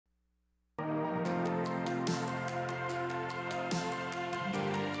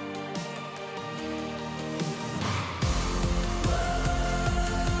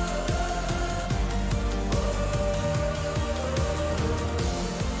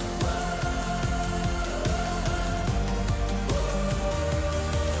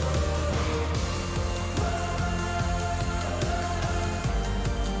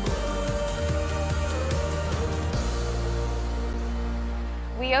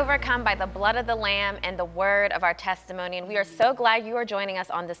overcome by the blood of the Lamb and the word of our testimony. And we are so glad you are joining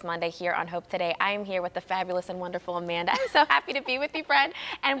us on this Monday here on Hope Today. I am here with the fabulous and wonderful Amanda. I'm so happy to be with you, friend.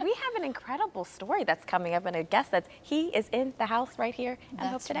 And we have an incredible story that's coming up, and a guest he is in the house right here on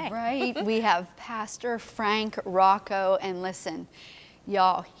Hope Today. That's right. We have Pastor Frank Rocco. And listen,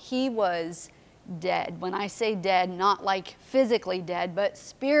 y'all, he was dead. When I say dead, not like physically dead, but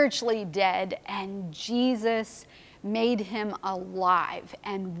spiritually dead. And Jesus made him alive.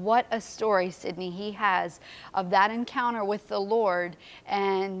 And what a story, Sydney, he has of that encounter with the Lord.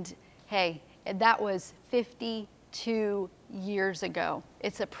 And hey, that was 52 years ago.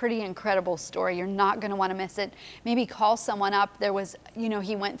 It's a pretty incredible story. You're not going to want to miss it. Maybe call someone up. There was,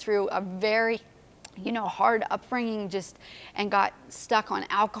 he went through a very hard upbringing and got stuck on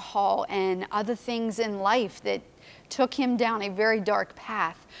alcohol and other things in life that took him down a very dark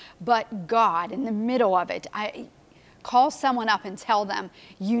path. But God, in the middle of it, call someone up and tell them,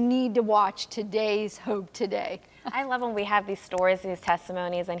 you need to watch today's Hope Today. I love when we have these stories, these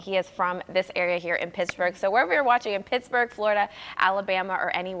testimonies, and he is from this area here in Pittsburgh. So wherever you're watching in Pittsburgh, Florida, Alabama,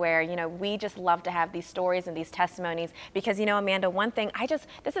 or anywhere, we just love to have these stories and these testimonies because, Amanda, one thing,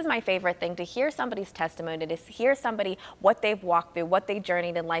 this is my favorite thing, to hear somebody's testimony, to hear somebody, what they've walked through, what they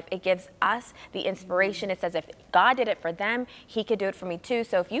journeyed in life. It gives us the inspiration. It says if God did it for them, he could do it for me too.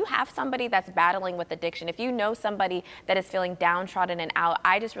 So if you have somebody that's battling with addiction, if you know somebody that is feeling downtrodden and out,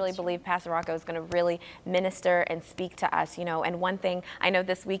 I just really believe Pastor Rocco is going to really minister and speak to us, and one thing I know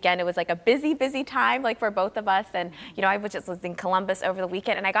this weekend, it was like a busy time, like for both of us. And, I was in Columbus over the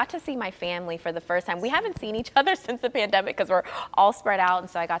weekend and I got to see my family for the first time. We haven't seen each other since the pandemic because we're all spread out. And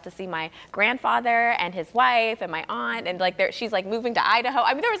so I got to see my grandfather and his wife and my aunt, and she's moving to Idaho.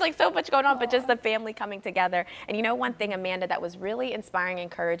 I mean, there was so much going on, but just the family coming together. And one thing, Amanda, that was really inspiring,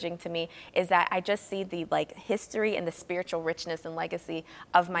 encouraging to me is that I just see the history and the spiritual richness and legacy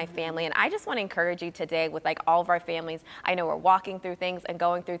of my family. And I just want to encourage you today with all of our families. I know we're walking through things and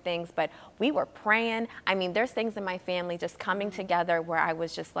going through things, but we were praying. I mean, there's things in my family just coming together where I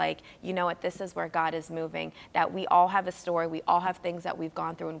was just what, this is where God is moving, that we all have a story. We all have things that we've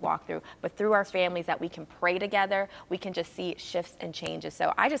gone through and walked through, but through our families that we can pray together, we can just see shifts and changes.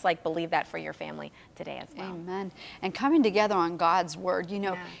 So I just believe that for your family today as well. Amen. And coming together on God's word,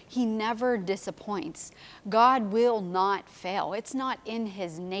 he never disappoints. God will not fail. It's not in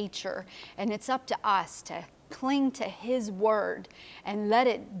his nature, and it's up to us to cling to his word and let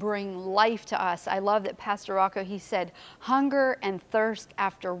it bring life to us. I love that Pastor Rocco, he said, hunger and thirst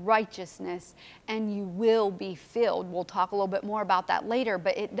after righteousness and you will be filled. We'll talk a little bit more about that later,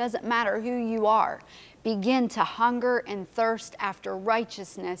 but it doesn't matter who you are. Begin to hunger and thirst after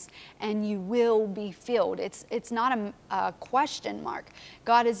righteousness and you will be filled. It's not a question mark.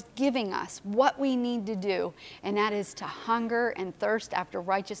 God is giving us what we need to do, and that is to hunger and thirst after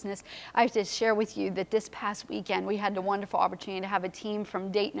righteousness. I have to share with you that this past weekend we had the wonderful opportunity to have a team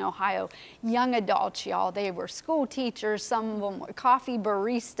from Dayton, Ohio, young adults, y'all. They were school teachers, some of them were coffee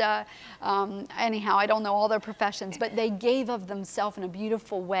barista. Anyhow, I don't know all their professions, but they gave of themselves in a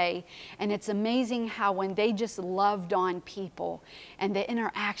beautiful way, and it's amazing how when they just loved on people and the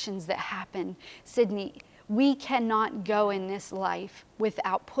interactions that happen. Sydney, we cannot go in this life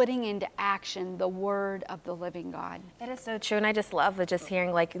without putting into action the word of the living God. That is so true. And I just love just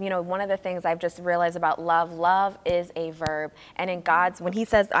hearing one of the things I've just realized about love is a verb. And in God's, when he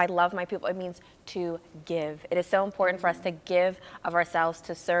says, I love my people, it means to give. It is so important for us to give of ourselves,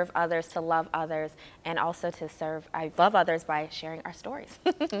 to serve others, to love others, and also I love others by sharing our stories.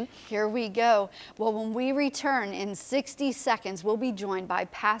 Here we go. Well, when we return in 60 seconds, we'll be joined by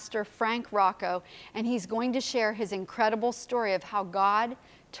Pastor Frank Rocco, and he's going to share his incredible story of how God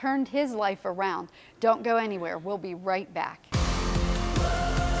turned his life around. Don't go anywhere. We'll be right back.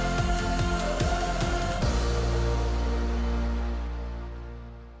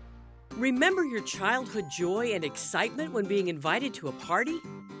 Remember your childhood joy and excitement when being invited to a party?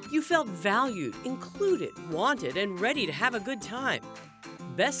 You felt valued, included, wanted, and ready to have a good time.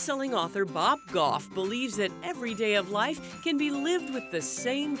 Best-selling author Bob Goff believes that every day of life can be lived with the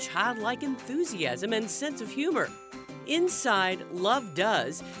same childlike enthusiasm and sense of humor. Inside Love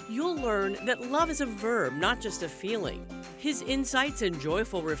Does, you'll learn that love is a verb, not just a feeling. His insights and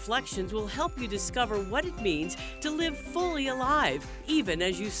joyful reflections will help you discover what it means to live fully alive, even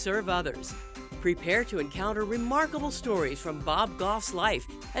as you serve others. Prepare to encounter remarkable stories from Bob Goff's life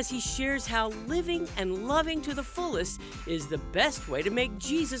as he shares how living and loving to the fullest is the best way to make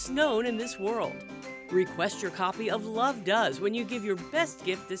Jesus known in this world. Request your copy of Love Does when you give your best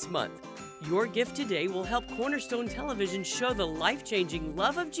gift this month. Your gift today will help Cornerstone Television show the life-changing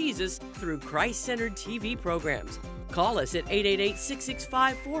love of Jesus through Christ-centered TV programs. Call us at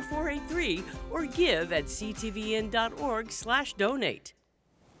 888-665-4483 or give at ctvn.org/donate.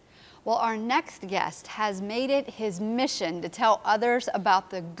 Well, our next guest has made it his mission to tell others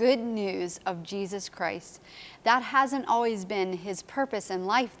about the good news of Jesus Christ. That hasn't always been his purpose in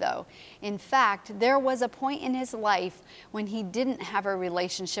life, though. In fact, there was a point in his life when he didn't have a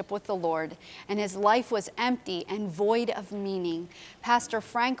relationship with the Lord, and his life was empty and void of meaning. Pastor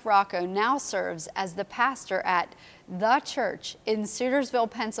Frank Rocco now serves as the pastor at The Church in Sutersville,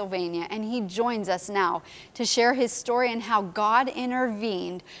 Pennsylvania, and he joins us now to share his story and how God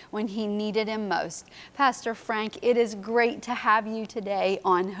intervened when he needed him most. Pastor Frank, it is great to have you today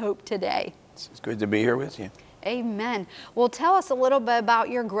on Hope Today. It's good to be here with you. Amen. Well, tell us a little bit about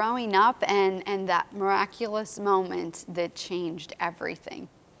your growing up and that miraculous moment that changed everything.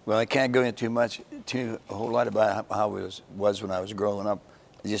 Well, I can't go into a whole lot about how it was when I was growing up.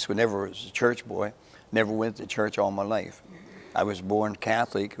 I just never was a church boy. Never went to church all my life. I was born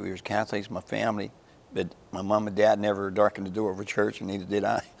Catholic. We were Catholics, my family, but my mom and dad never darkened the door of a church, and neither did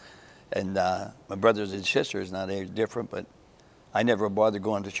I. And my brothers and sisters, now they're different, but I never bothered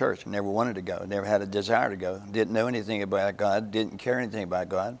going to church. I never wanted to go. Never had a desire to go. Didn't know anything about God. Didn't care anything about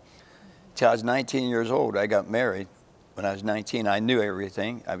God. Until I was 19 years old, I got married. When I was 19, I knew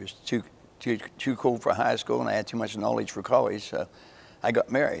everything. I was too cool for high school, and I had too much knowledge for college, so I got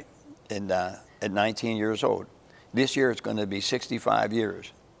married. And at 19 years old. This year it's going to be 65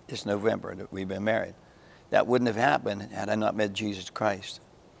 years. It's November that we've been married. That wouldn't have happened had I not met Jesus Christ.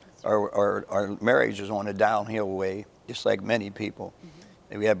 Our marriage was on a downhill way, just like many people.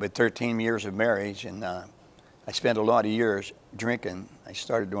 We had but 13 years of marriage, and I spent a lot of years drinking. I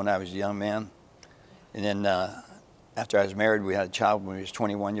started when I was a young man. And then after I was married, we had a child when we was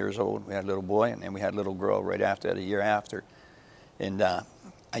 21 years old. We had a little boy, and then we had a little girl right after that, a year after. And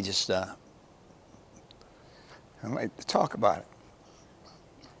I like to talk about it.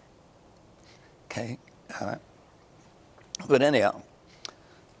 Okay? But anyhow,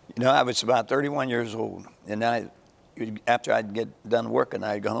 I was about 31 years old, and after I'd get done working,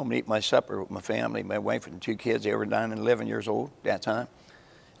 I'd go home and eat my supper with my family, my wife and 2 kids. They were 9 and 11 years old at that time.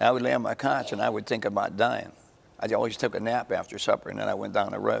 And I would lay on my couch, and I would think about dying. I always took a nap after supper, and then I went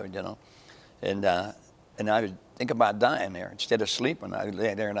down the road, and I would think about dying there. Instead of sleeping, I would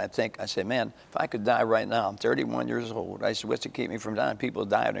lay there and I said, man, if I could die right now, I'm 31 years old. I said, what's to keep me from dying? People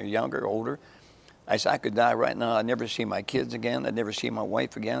die when they're younger, older. I said, I could die right now. I'd never see my kids again. I'd never see my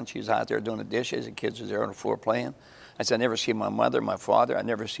wife again. She's out there doing the dishes. The kids are there on the floor playing. I said, I'd never see my mother, my father. I'd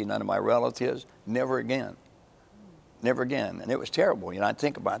never see none of my relatives. Never again. Never again. And it was terrible. I'd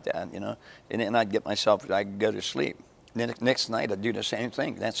think about that, and then I'd get myself, I'd go to sleep. And then the next night, I'd do the same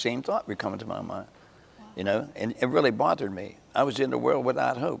thing. That same thought would come into my mind. And it really bothered me. I was in the world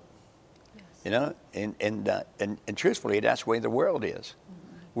without hope, and truthfully, that's the way the world is.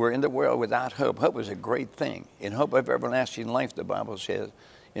 We're in the world without hope. Hope is a great thing. In hope of everlasting life, the Bible says,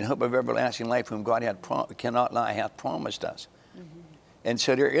 in hope of everlasting life, whom God cannot lie, hath promised us. And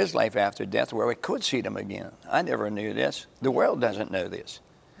so there is life after death where we could see them again. I never knew this. The world doesn't know this.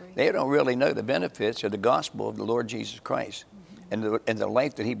 They don't really know the benefits of the gospel of the Lord Jesus Christ and the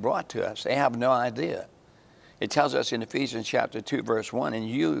life that he brought to us. They have no idea. It tells us in Ephesians chapter 2, verse 1, and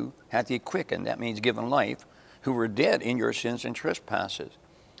you hath he quickened, that means given life, who were dead in your sins and trespasses,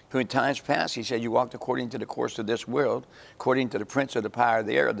 who in times past, he said, you walked according to the course of this world, according to the prince of the power of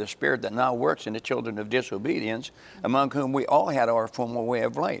the air, the spirit that now works in the children of disobedience, among whom we all had our former way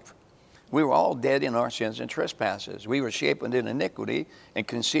of life. We were all dead in our sins and trespasses. We were shapen in iniquity and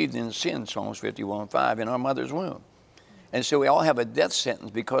conceived in sin, Psalms 51:5, in our mother's womb. And so we all have a death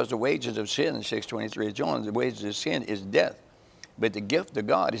sentence because the wages of sin, in 6:23 of John, the wages of sin is death. But the gift of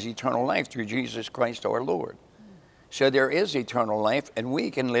God is eternal life through Jesus Christ our Lord. So there is eternal life, and we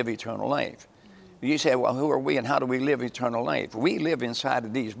can live eternal life. You say, well, who are we and how do we live eternal life? We live inside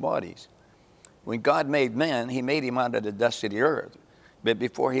of these bodies. When God made man, he made him out of the dust of the earth. But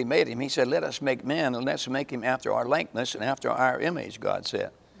before he made him, he said, let us make man, and let's make him after our likeness and after our image, God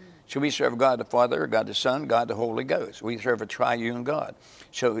said. So we serve God the Father, God the Son, God the Holy Ghost. We serve a triune God.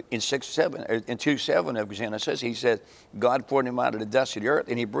 So in 2:7 of Genesis, he said, God formed him out of the dust of the earth,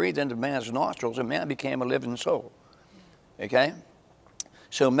 and he breathed into man's nostrils, and man became a living soul. Okay?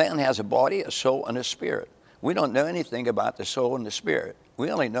 So man has a body, a soul, and a spirit. We don't know anything about the soul and the spirit. We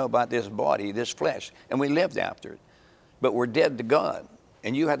only know about this body, this flesh, and we lived after it. But we're dead to God.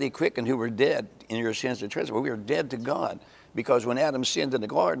 And you have the quickened who were dead in your sins and trespasses. We were dead to God. Because when Adam sinned in the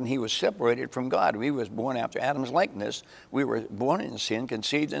garden, he was separated from God. We was born after Adam's likeness. We were born in sin,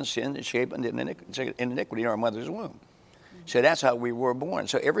 conceived in sin, and shaped in iniquity in our mother's womb. So that's how we were born.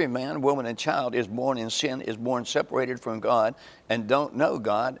 So every man, woman, and child is born in sin, is born separated from God, and don't know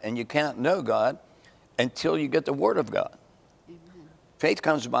God, and you can't know God until you get the Word of God. Amen. Faith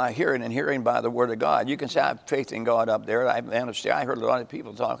comes by hearing, and hearing by the Word of God. You can say, I have faith in God up there. I understand. I heard a lot of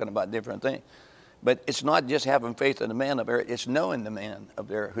people talking about different things. But it's not just having faith in the man up there, it's knowing the man up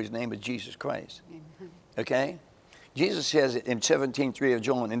there whose name is Jesus Christ. Amen. Okay? Jesus says in 17:3 of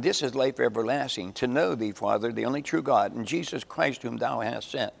John, and this is life everlasting, to know thee, Father, the only true God, and Jesus Christ whom thou hast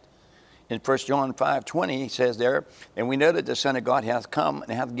sent. In 1 John 5:20, he says there, and we know that the Son of God hath come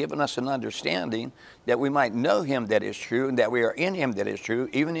and hath given us an understanding that we might know him that is true, and that we are in him that is true,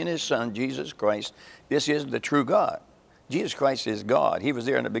 even in his Son, Jesus Christ. This is the true God. Jesus Christ is God. He was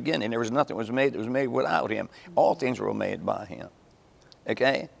there in the beginning. There was nothing that was made without him. All things were made by him.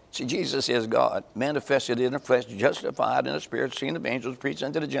 Okay? See, Jesus is God, manifested in the flesh, justified in the spirit, seen of angels, preached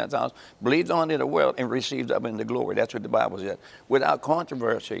unto the Gentiles, believed on in the world, and received up into glory. That's what the Bible said. Without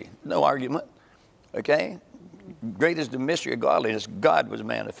controversy, no argument. Okay? Great is the mystery of godliness. God was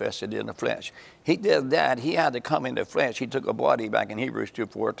manifested in the flesh. He did that. He had to come in the flesh. He took a body back in Hebrews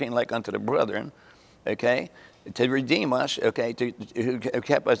 2:14, like unto the brethren. Okay? To redeem us, okay, who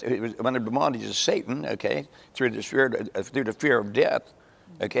kept us who was under the bondage of Satan, okay, through the fear of death,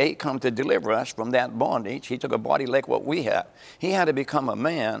 okay, he come to deliver us from that bondage. He took a body like what we have. He had to become a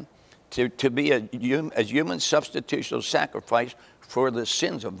man to be a human substitutional sacrifice for the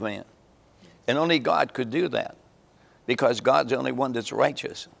sins of man. And only God could do that, because God's the only one that's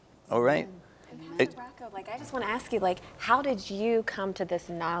righteous, all right? And Pastor Rocco, like, I just want to ask you, like, how did you come to this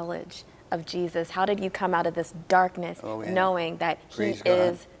knowledge of Jesus? How did you come out of this darkness knowing that he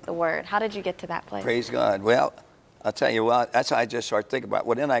is the Word? How did you get to that place? Praise God. Well, I'll tell you what, that's how I just started thinking about it.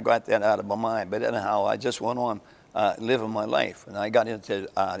 Well, then I got that out of my mind. But anyhow, I just went on living my life. And I got into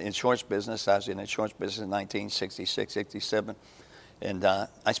insurance business. I was in insurance business in 1966, 67. And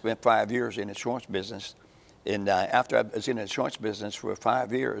I spent 5 years in insurance business. And after I was in the insurance business for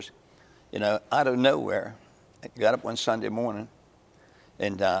 5 years, you know, out of nowhere, I got up one Sunday morning,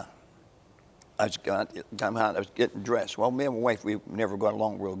 and I was getting dressed. Well, me and my wife, we never got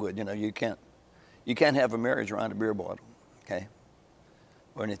along real good. You know, you can't have a marriage around a beer bottle, okay,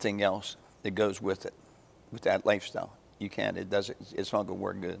 or anything else that goes with it, with that lifestyle. You can't. It's not going to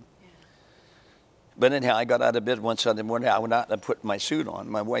work good. Yeah. But anyhow, I got out of bed one Sunday morning. I went out and put my suit on.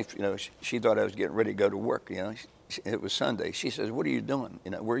 My wife, you know, she thought I was getting ready to go to work. You know, it was Sunday. She says, "What are you doing?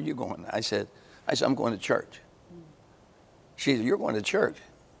 You know, where are you going?" I said, "I'm going to church." She said, "You're going to church?"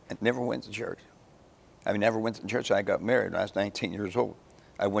 I never went to church. I never went to church. I got married when I was 19 years old.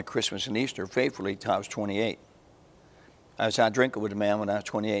 I went Christmas and Easter faithfully till I was 28. I was out drinking with a man when I was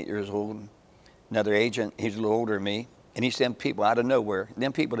 28 years old. Another agent, he's a little older than me, and he sent people out of nowhere.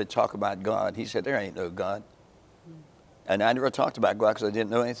 Them people that talk about God, he said, there ain't no God. And I never talked about God because I didn't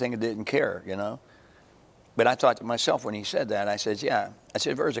know anything and didn't care, you know. But I thought to myself when he said that, I said, yeah. I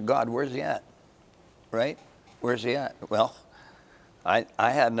said, if there's a God, where's he at? Right? Where's he at? Well, I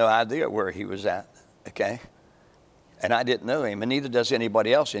had no idea where he was at, okay? And I didn't know him, and neither does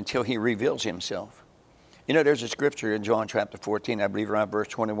anybody else until he reveals himself. You know, there's a scripture in John chapter 14, I believe around verse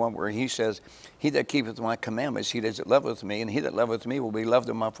 21, where he says, he that keepeth my commandments, he that loveth me, and he that loveth me will be loved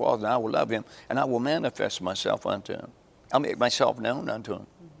of my Father, and I will love him, and I will manifest myself unto him. I'll make myself known unto him.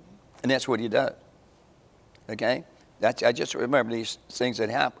 And that's what he does. Okay? I just remember these things that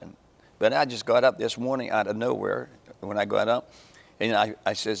happened. But I just got up this morning out of nowhere when I got up, and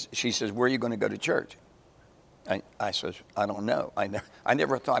she says, where are you going to go to church? I says, I don't know. I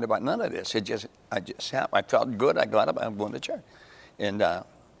never thought about none of this. I just happened. I felt good. I got up. I'm going to church. And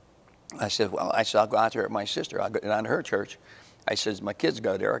I said, well, I'll go out there with my sister. I'll go down to her church. I says, my kids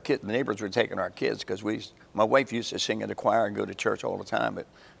go there. The neighbors were taking our kids because my wife used to sing in the choir and go to church all the time, but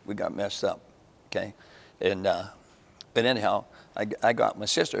we got messed up, okay? And but anyhow, I got my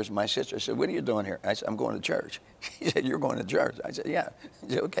sisters. My sister said, what are you doing here? I said, I'm going to church. She said, you're going to church? I said, yeah.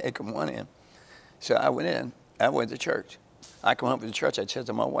 She said, okay, come on in. So I went in. I went to church. I come home from the church. I said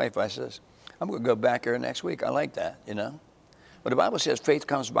to my wife, I says, I'm going to go back here next week. I like that, you know. But the Bible says faith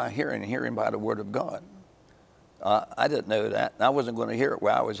comes by hearing, and hearing by the word of God. I didn't know that. I wasn't going to hear it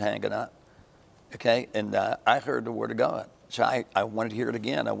where I was hanging out, okay? And I heard the word of God. So I wanted to hear it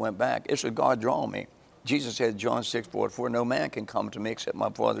again. I went back. It's what God draw me. Jesus said, John 6:44, no man can come to me except my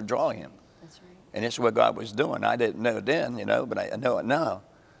Father draw him. That's right. And that's what God was doing. I didn't know then, you know, but I know it now.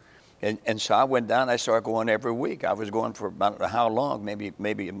 And so I went down. I started going every week. I was going for about how long?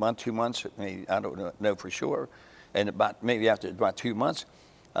 Maybe a month, 2 months. Maybe, I don't know for sure. And after about 2 months,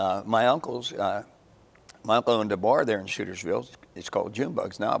 my uncle owned a bar there in Shootersville. It's called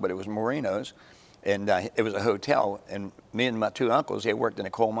Junebugs now, but it was Moreno's. And it was a hotel, and me and my two uncles, they worked in a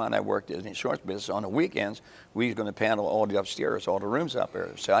coal mine. I worked in the insurance business. On the weekends, we was going to panel all the upstairs, all the rooms up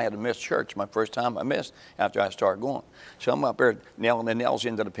there. So I had to miss church. My first time I missed after I started going. So I'm up there nailing the nails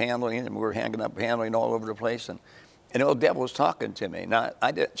into the paneling, and we were hanging up paneling all over the place. And the old devil was talking to me. Now,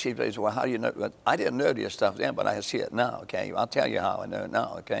 she says, well, how do you know? I didn't know this stuff then, but I see it now, okay? I'll tell you how I know it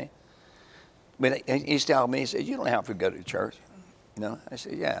now, okay? But he's telling me, he said, you don't have to go to church. You know, I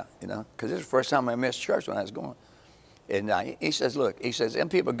said, yeah, you know, because this is the first time I missed church when I was going. And he says, look, he says, them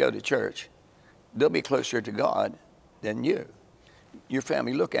people go to church, they'll be closer to God than you. Your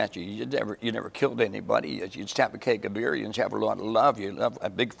family look at you. You never killed anybody. You just have a cake of beer. You just have a lot of love. You love a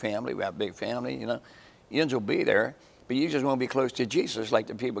big family. We have a big family, you know. You will be there, but you just want to be close to Jesus like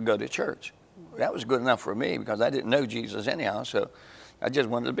the people go to church. That was good enough for me because I didn't know Jesus anyhow, so I just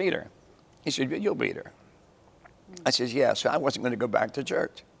wanted to be there. He said, you'll be there. I said, yeah, so I wasn't going to go back to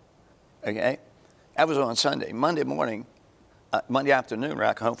church, okay? That was on Sunday. Monday morning, Monday afternoon, when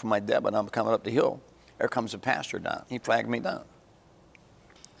I come home from my debit, I'm coming up the hill. There comes the pastor down. He flagged me down.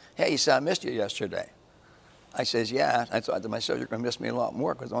 Hey, he said, I missed you yesterday. I says, yeah. I thought to myself, you're going to miss me a lot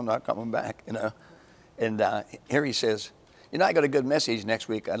more because I'm not coming back, you know. And here he says, you know, I got a good message next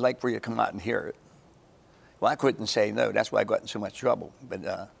week. I'd like for you to come out and hear it. Well, I couldn't say no. That's why I got in so much trouble.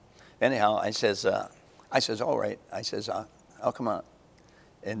 But anyhow, I says, all right. I says, I'll come out.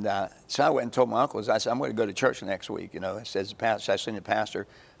 And so I went and told my uncles, I said, I'm going to go to church next week. You know, I says, I seen the pastor.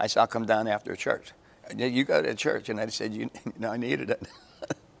 I said, I'll come down after church. You go to church. And I said, you know, I needed it.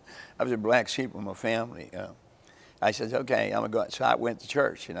 I was a black sheep of my family. You know. I said, okay, I'm going to go. So I went to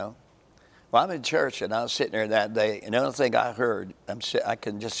church, you know. Well, I'm in church, and I was sitting there that day, and the only thing I heard, I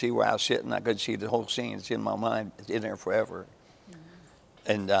could just see where I was sitting. I could see the whole scene. It's in my mind. It's in there forever.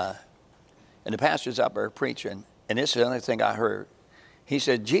 Mm-hmm. And the pastor's up there preaching, and this is the only thing I heard. He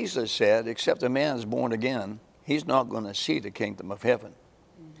said, Jesus said, except a man is born again, he's not going to see the kingdom of heaven.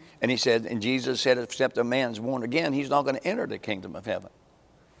 Mm-hmm. And he said, and Jesus said, except a man is born again, he's not going to enter the kingdom of heaven.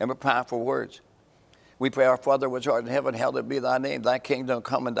 Remember, powerful words. We pray, our Father which art in heaven, hallowed be thy name. Thy kingdom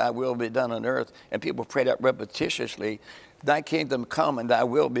come and thy will be done on earth. And people pray that repetitiously. Thy kingdom come and thy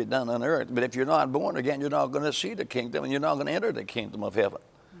will be done on earth. But if you're not born again, you're not going to see the kingdom and you're not going to enter the kingdom of heaven.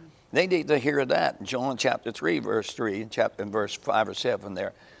 They need to hear that. John chapter 3, verse 3, and verse 5 or 7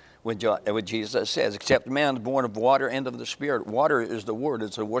 there, when Jesus says, except a man is born of water and of the Spirit. Water is the Word.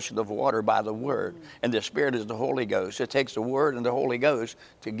 It's the washing of water by the Word. And the Spirit is the Holy Ghost. It takes the Word and the Holy Ghost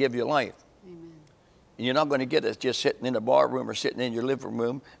to give you life. And you're not going to get it just sitting in a bar room or sitting in your living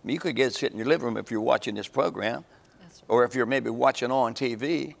room. I mean, you could get it sitting in your living room if you're watching this program. That's right. Or if you're maybe watching on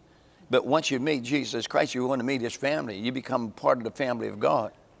TV. But once you meet Jesus Christ, you want to meet his family. You become part of the family of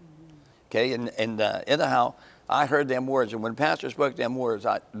God. Okay, and anyhow, I heard them words, and when the pastor spoke them words,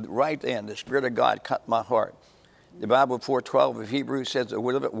 right then, the Spirit of God cut my heart. The Bible 4:12 of Hebrews says the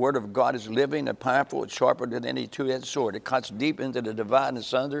word of God is living and powerful, it's sharper than any two-edged sword. It cuts deep into the dividing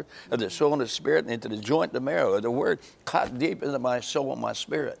asunder of the soul and the spirit, and into the joint and the marrow. The word cut deep into my soul and my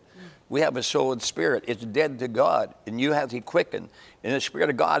spirit. We have a soul and spirit. It's dead to God, and you have to quicken. And the Spirit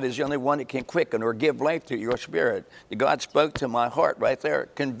of God is the only one that can quicken or give life to your spirit. God spoke to my heart right there,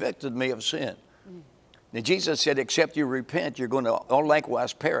 convicted me of sin. Now, Jesus said, except you repent, you're going to all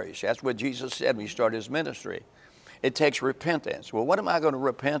likewise perish. That's what Jesus said when he started his ministry. It takes repentance. Well, what am I going to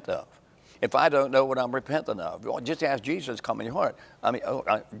repent of if I don't know what I'm repenting of? Well, just ask Jesus to come in your heart. I mean,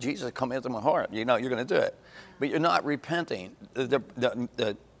 Jesus, come into my heart. You know, you're going to do it. But you're not repenting.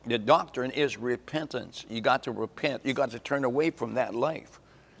 The doctrine is repentance. You got to repent. You got to turn away from that life.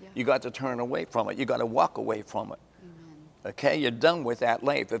 Yeah. You got to turn away from it. You got to walk away from it. Amen. Okay, you're done with that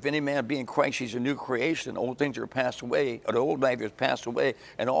life. If any man be in Christ, he's a new creation. Old things are passed away, or the old life has passed away,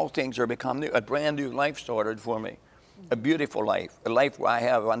 and all things are become new. A brand new life started for me. A beautiful life, a life where I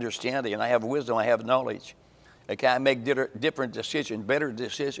have understanding, and I have wisdom, I have knowledge. Okay, I make different decisions, better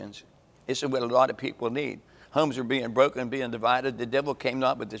decisions. This is what a lot of people need. Homes are being broken, being divided. The devil came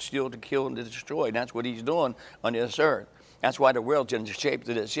not but to steal, to kill, and to destroy. And that's what he's doing on this earth. That's why the world's in the shape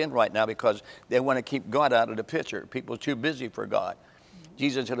that it's in right now, because they want to keep God out of the picture. People are too busy for God.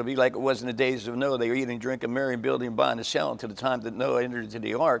 Jesus said it'll be like it was in the days of Noah. They were eating, drinking, marrying, building, buying, and selling until the time that Noah entered into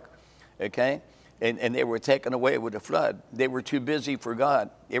the ark. Okay? And they were taken away with the flood. They were too busy for God.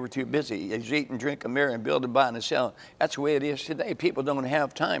 They were too busy. They was eating, drinking, marrying, building, buying, and selling. That's the way it is today. People don't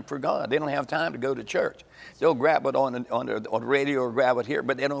have time for God. They don't have time to go to church. They'll grab it on the radio or grab it here,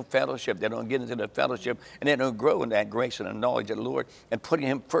 but they don't fellowship. They don't get into the fellowship, and they don't grow in that grace and the knowledge of the Lord and putting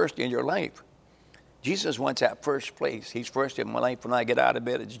him first in your life. Jesus wants that first place. He's first in my life. When I get out of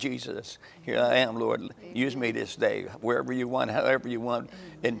bed, it's Jesus. Here I am, Lord. Use me this day, wherever you want, however you want.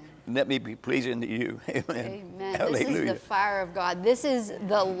 And let me be pleasing to you. Amen. Amen. Hallelujah. This is the fire of God. This is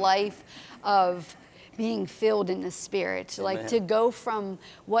the life of being filled in the Spirit. Like Amen. to go from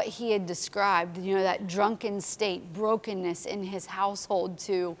what he had described, you know, that drunken state, brokenness in his household,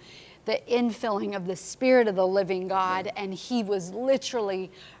 to the infilling of the Spirit of the living God. Amen. And he was literally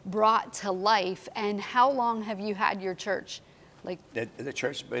brought to life. And how long have you had your church? Like The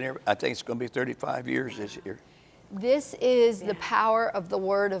church has been here, I think it's going to be 35 years this year. this is the power of the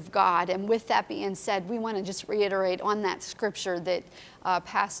Word of God. And with that being said, we want to just reiterate on that scripture that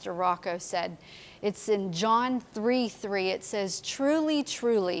Pastor Rocco said. It's in John 3:3. It says, "Truly,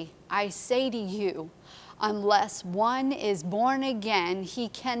 truly, I say to you, unless one is born again, he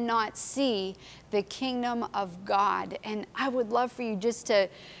cannot see the kingdom of God." And I would love for you just to,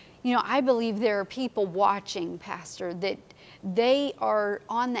 you know, I believe there are people watching, Pastor, that they are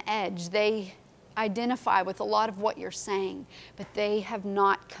on the edge. They identify with a lot of what you're saying, but they have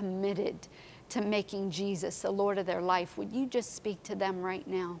not committed to making Jesus the Lord of their life. Would you just speak to them right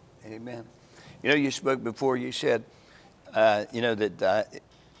now? Amen. You know, you spoke before, you said, you know, that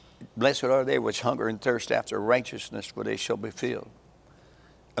blessed are they which hunger and thirst after righteousness, for they shall be filled.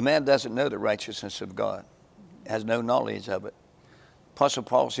 A man doesn't know the righteousness of God, has no knowledge of it. Apostle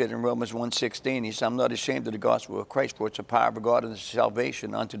Paul said in Romans 1:16, he said, "I'm not ashamed of the gospel of Christ, for it's the power of God and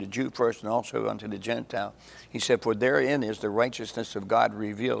salvation unto the Jew first and also unto the Gentile." He said, "For therein is the righteousness of God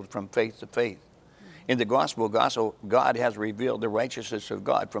revealed from faith to faith." In the gospel, God has revealed the righteousness of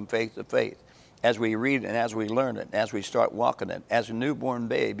God from faith to faith. As we read and as we learn it, as we start walking it, as a newborn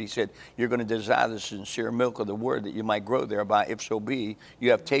babe, he said, you're going to desire the sincere milk of the word that you might grow thereby, if so be you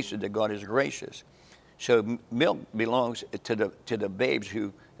have tasted that God is gracious. So milk belongs to the babes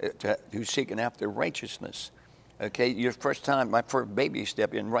who seeking after righteousness. Okay, your first time, my first baby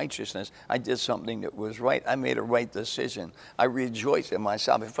step in righteousness, I did something that was right. I made a right decision. I rejoiced in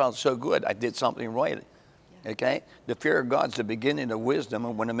myself. It felt so good. I did something right. Okay, the fear of God's the beginning of wisdom,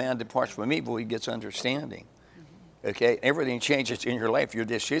 and when a man departs from evil, he gets understanding. Okay, everything changes in your life. Your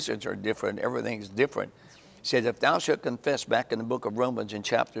decisions are different. Everything's different. He said, if thou shalt confess, back in the book of Romans in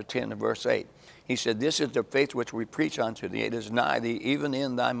chapter 10 and verse 8, he said, this is the faith which we preach unto thee. It is nigh thee, even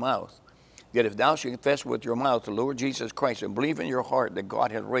in thy mouth. Yet if thou shalt confess with your mouth the Lord Jesus Christ and believe in your heart that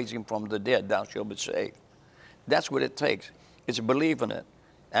God hath raised him from the dead, thou shalt be saved. That's what it takes. It's believing it.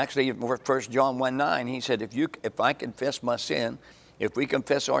 Actually, 1 John 1:9, he said, if I confess my sin, if we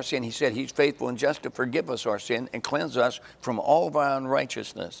confess our sin, he said he's faithful and just to forgive us our sin and cleanse us from all of our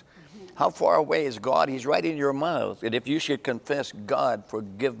unrighteousness. How far away is God? He's right in your mouth. And if you should confess, God,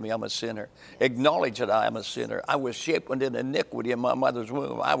 forgive me, I'm a sinner. Acknowledge that I am a sinner. I was shaped in iniquity in my mother's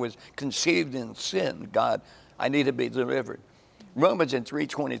womb. I was conceived in sin. God, I need to be delivered. Romans in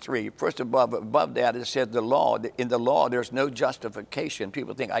 3:23, first above that it said the law. In the law there's no justification.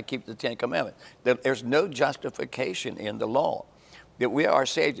 People think I keep the Ten Commandments. There's no justification in the law. That we are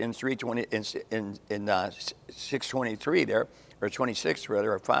saved in 6:23 there, or 26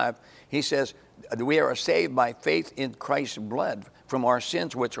 rather, or 5. He says we are saved by faith in Christ's blood from our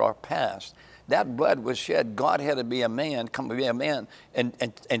sins which are past. That blood was shed. God had to be a man, come to be a man, and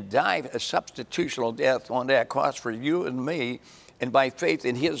die a substitutional death on that cross for you and me, and by faith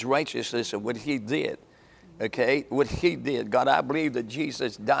in his righteousness and what he did. Okay, what he did. God, I believe that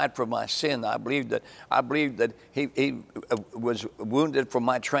Jesus died for my sin. I believe that he was wounded for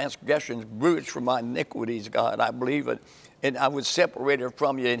my transgressions, bruised for my iniquities, God. I believe it. And I was separated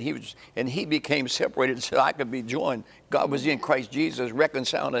from you, and he became separated so I could be joined. God was in Christ Jesus,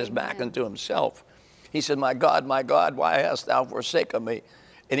 reconciling us back unto himself. He said, my God, why hast thou forsaken me?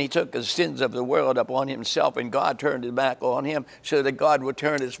 And he took the sins of the world upon himself, and God turned it back on him so that God would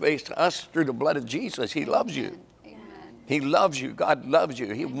turn his face to us through the blood of Jesus. He loves you. He loves you. God loves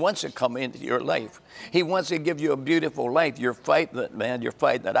you. He wants to come into your life. He wants to give you a beautiful life. You're fighting it, man. You're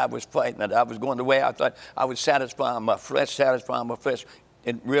fighting it. I was fighting it. I was going the way I thought I was satisfying my flesh.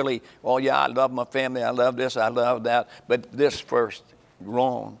 And really, oh yeah, I love my family. I love this. I love that. But this first,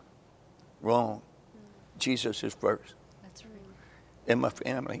 wrong. Jesus is first. That's right. And my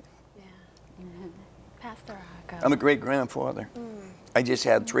family. Yeah. Pastor Rocco. I'm a great-grandfather. I just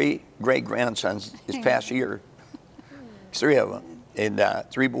had 3 great-grandsons this past year. 3 of them, and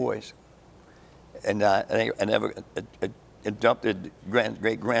 3 boys. And I have an adopted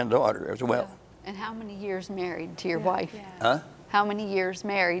great-granddaughter as well. And how many years married to your wife? Yeah. Huh? How many years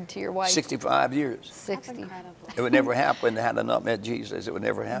married to your wife? 65 years. 60. It would never happen had I not met Jesus. It would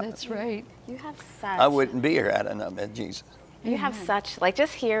never happen. That's right. You have such. I wouldn't be here had I not met Jesus. You have such, like,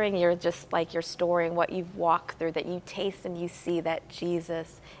 just hearing your story and what you've walked through, that you taste and you see that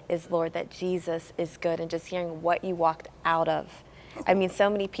Jesus is Lord, that Jesus is good, and just hearing what you walked out of I mean, so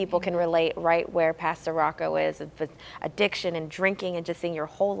many people can relate right where Pastor Rocco is, with addiction and drinking and just seeing your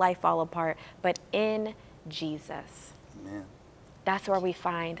whole life fall apart. But in Jesus, Amen. that's where we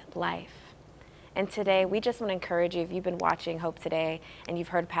find life. And today, we just want to encourage you, if you've been watching Hope Today and you've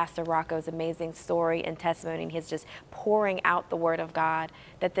heard Pastor Rocco's amazing story and testimony, and he's just pouring out the Word of God,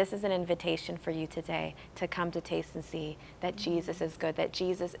 that this is an invitation for you today to come to taste and see that Jesus is good, that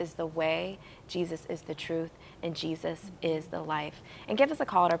Jesus is the way, Jesus is the truth, and Jesus is the life. And give us a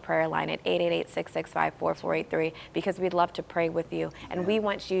call at our prayer line at 888-665-4483, because we'd love to pray with you. And we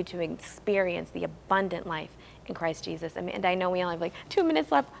want you to experience the abundant life in Christ Jesus. And I know we only have like 2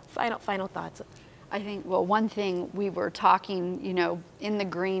 minutes left. Final thoughts. I think, well, one thing, we were talking, you know, in the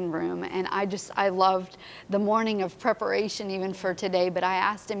green room, and I loved the morning of preparation even for today, but I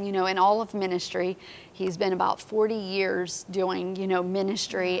asked him, you know, in all of ministry, he's been about 40 years doing, you know,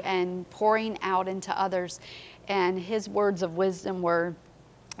 ministry and pouring out into others, and his words of wisdom were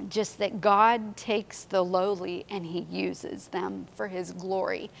just that God takes the lowly and he uses them for his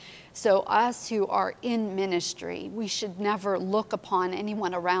glory. So us who are in ministry, we should never look upon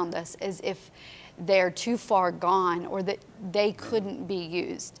anyone around us as if they're too far gone or that they couldn't be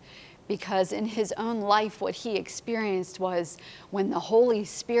used. Because in his own life, what he experienced was when the Holy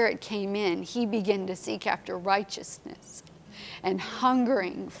Spirit came in, he began to seek after righteousness and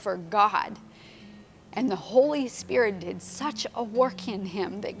hungering for God. And the Holy Spirit did such a work in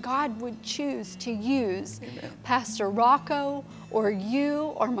him that God would choose to use Pastor Rocco or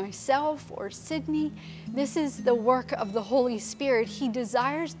you or myself or Sydney. This is the work of the Holy Spirit. He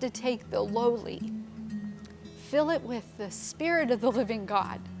desires to take the lowly, fill it with the Spirit of the living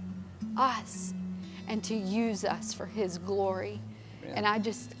God, us, and to use us for his glory. And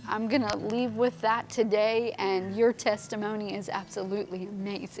I'm going to leave with that today, and your testimony is absolutely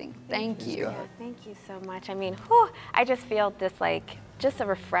amazing. Thank you. Yeah, thank you so much. I mean, I just feel this just so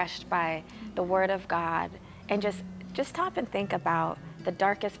refreshed by the Word of God, and just stop and think about the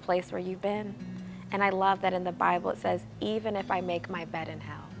darkest place where you've been. And I love that in the Bible it says, even if I make my bed in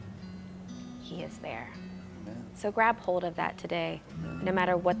hell, he is there. So grab hold of that today. No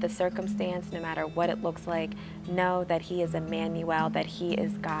matter what the circumstance, no matter what it looks like, know that he is Emmanuel, that he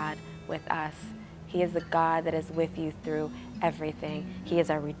is God with us. He is the God that is with you through everything. He is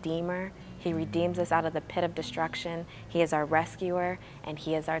our Redeemer. He redeems us out of the pit of destruction. He is our rescuer, and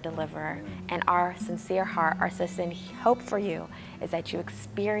he is our deliverer. And our sincere heart, our sincere hope for you is that you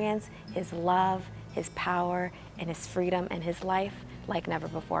experience his love, his power, and his freedom and his life like never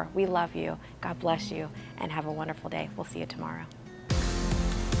before. We love you. God bless you, and have a wonderful day. We'll see you tomorrow.